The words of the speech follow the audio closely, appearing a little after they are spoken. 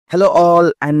Hello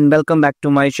all and welcome back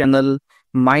to my channel.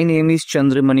 My name is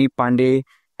Chandramani Pandey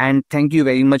and thank you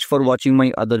very much for watching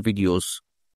my other videos.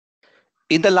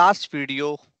 In the last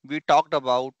video, we talked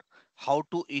about how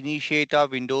to initiate a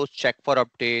Windows check for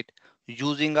update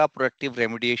using a Proactive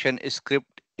Remediation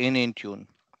script in Intune.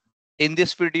 In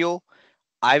this video,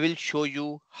 I will show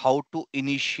you how to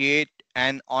initiate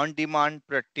an on-demand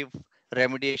Proactive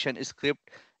Remediation script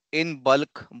in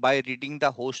bulk by reading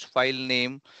the host file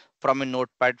name from a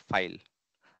Notepad file.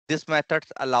 These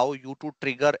methods allow you to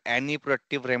trigger any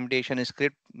Proactive Remediation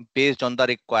script based on the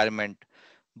requirement,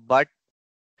 but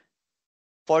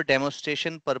for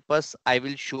demonstration purpose, I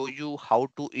will show you how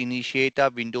to initiate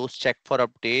a Windows check for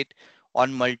update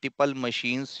on multiple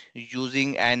machines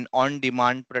using an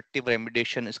on-demand Proactive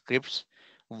Remediation scripts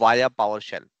via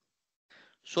PowerShell.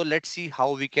 So let's see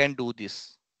how we can do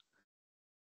this.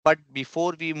 But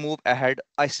before we move ahead,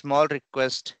 a small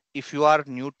request. If you are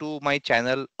new to my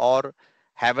channel or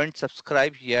haven't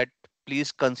subscribed yet, please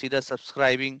consider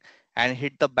subscribing and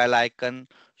hit the bell icon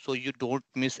so you don't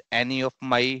miss any of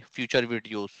my future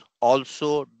videos.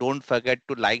 Also, don't forget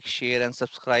to like, share and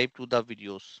subscribe to the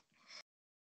videos.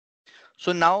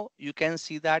 So now you can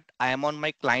see that I am on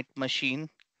my client machine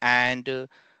and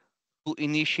to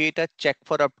initiate a check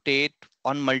for update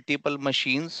on multiple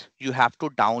machines, you have to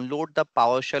download the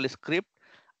PowerShell script.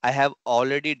 I have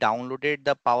already downloaded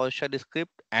the PowerShell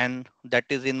script and that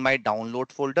is in my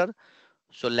download folder.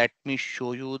 So let me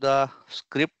show you the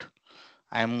script.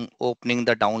 I'm opening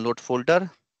the download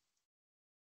folder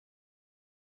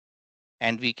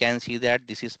and we can see that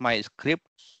this is my script.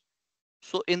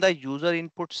 So in the user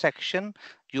input section,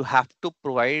 you have to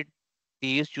provide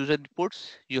these user inputs.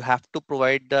 You have to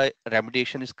provide the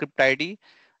remediation script ID.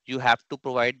 You have to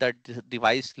provide the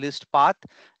device list path.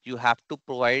 You have to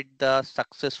provide the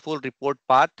successful report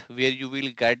path where you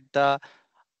will get the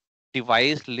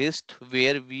device list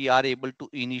where we are able to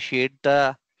initiate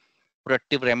the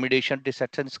productive remediation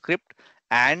detection script,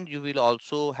 and you will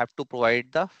also have to provide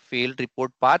the failed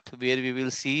report path where we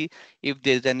will see if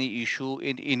there is any issue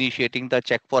in initiating the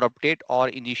check for update or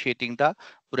initiating the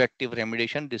productive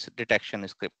remediation detection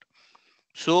script.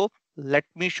 So let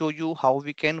me show you how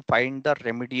we can find the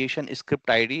remediation script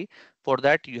ID. For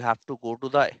that, you have to go to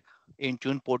the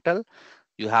Intune portal,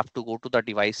 you have to go to the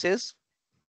devices,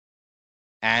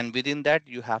 and within that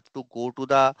you have to go to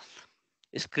the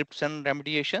scripts and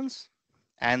remediations,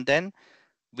 and then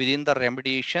within the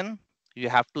remediation, you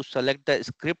have to select the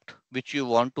script which you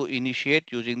want to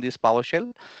initiate using this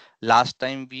PowerShell. Last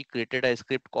time we created a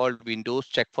script called Windows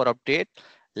check for update.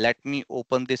 Let me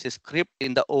open this script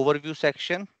in the overview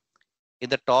section. In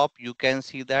the top, you can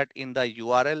see that in the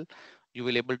URL, you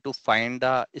will able to find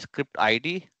the script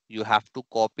ID. You have to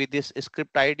copy this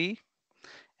script ID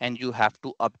and you have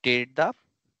to update the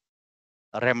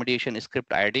remediation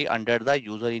script ID under the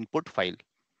user input file.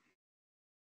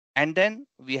 And then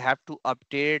we have to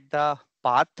update the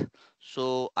path.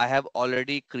 So I have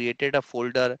already created a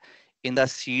folder in the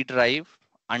C drive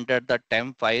under the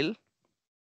temp file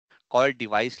called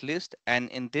device list, and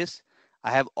in this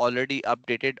I have already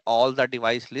updated all the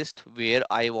device list where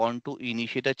I want to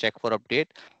initiate a check for update.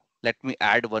 Let me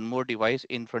add one more device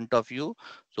in front of you.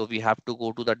 So we have to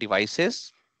go to the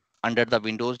devices under the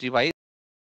Windows device.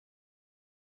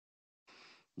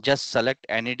 Just select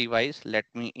any device. Let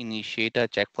me initiate a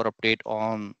check for update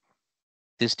on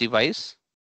this device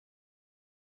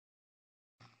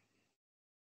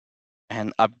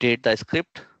and update the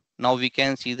script. Now we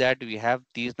can see that we have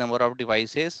these number of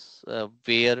devices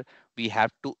where we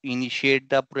have to initiate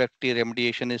the proactive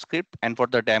remediation script, and for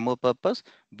the demo purpose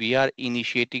we are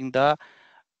initiating the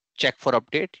check for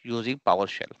update using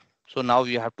PowerShell. So now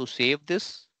you have to save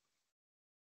this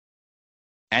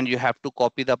and you have to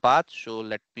copy the path. So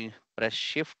let me press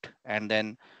shift and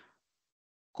then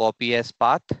copy as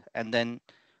path, and then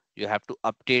you have to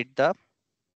update the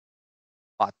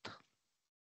path.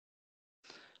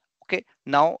 Okay,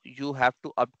 now you have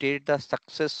to update the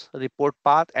success report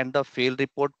path and the fail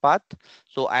report path.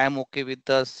 So I am okay with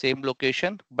the same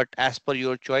location, but as per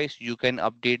your choice, you can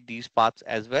update these paths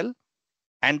as well.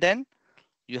 And then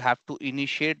you have to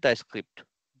initiate the script.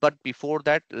 But before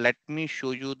that, let me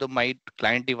show you the my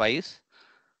client device.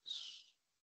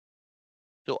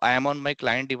 So I am on my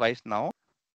client device now.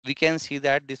 We can see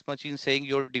that this machine saying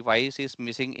your device is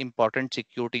missing important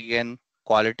security and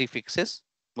quality fixes.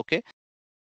 Okay.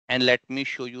 And let me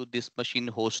show you this machine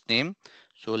host name.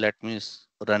 So let me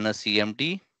run a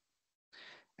CMD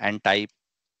and type.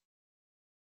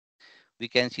 We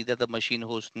can see that the machine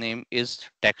host name is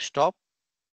desktop.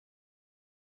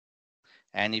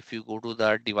 And if you go to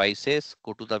the devices,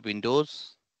 go to the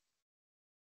Windows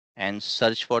and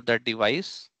search for that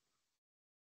device.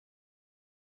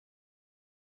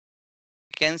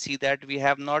 Can see that we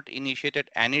have not initiated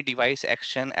any device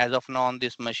action as of now on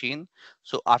this machine.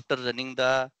 So after running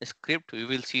the script, we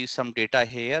will see some data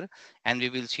here, and we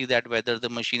will see that whether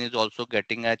the machine is also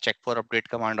getting a check for update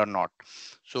command or not.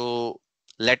 So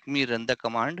let me run the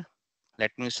command.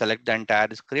 Let me select the entire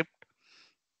script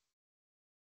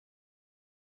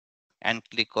and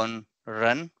click on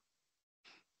run.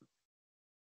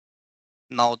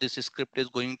 Now this script is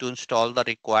going to install the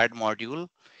required module.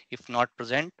 If not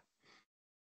present,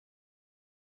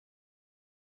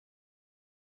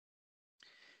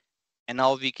 and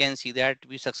now we can see that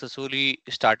we successfully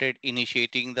started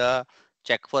initiating the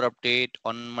check for update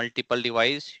on multiple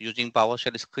device using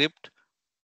PowerShell script.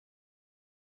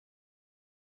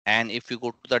 And if you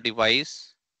go to the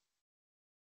device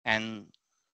and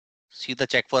see the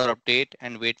check for update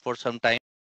and wait for some time.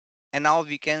 And now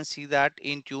we can see that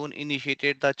Intune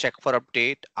initiated the check for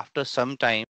update after some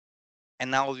time. And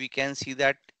now we can see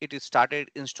that it is started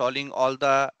installing all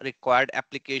the required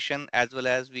application, as well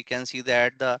as we can see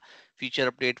that the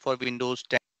feature update for Windows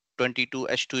 10 22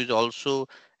 H2 is also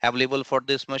available for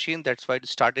this machine. That's why it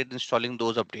started installing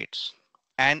those updates.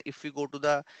 And if we go to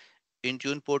the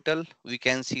Intune portal, we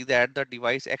can see that the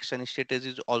device action status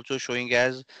is also showing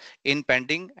as in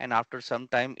pending, and after some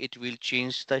time it will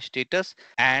change the status.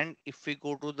 And if we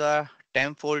go to the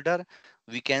temp folder,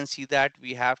 we can see that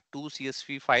we have two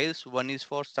CSV files. One is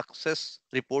for success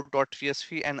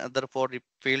report.csv and other for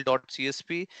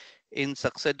fail.csv. In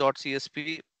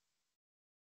success.csv,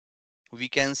 we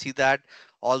can see that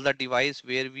all the device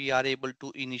where we are able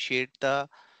to initiate the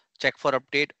check for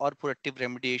update or proactive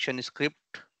remediation script.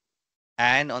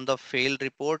 And on the fail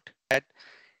report, that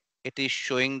it is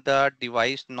showing the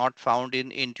device not found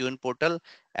in Intune portal,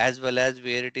 as well as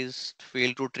where it is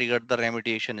failed to trigger the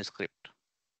remediation script.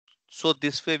 So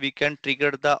this way we can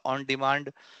trigger the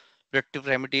on-demand predictive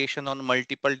remediation on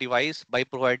multiple device by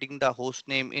providing the host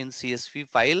name in CSV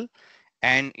file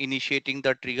and initiating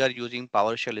the trigger using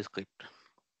PowerShell script.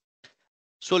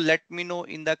 So let me know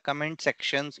in the comment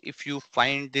sections if you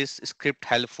find this script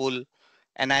helpful.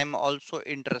 And I'm also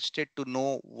interested to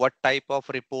know what type of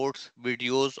reports,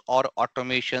 videos, or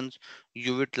automations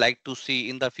you would like to see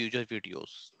in the future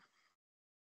videos.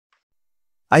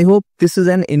 I hope this is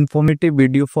an informative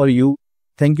video for you.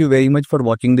 Thank you very much for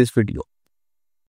watching this video.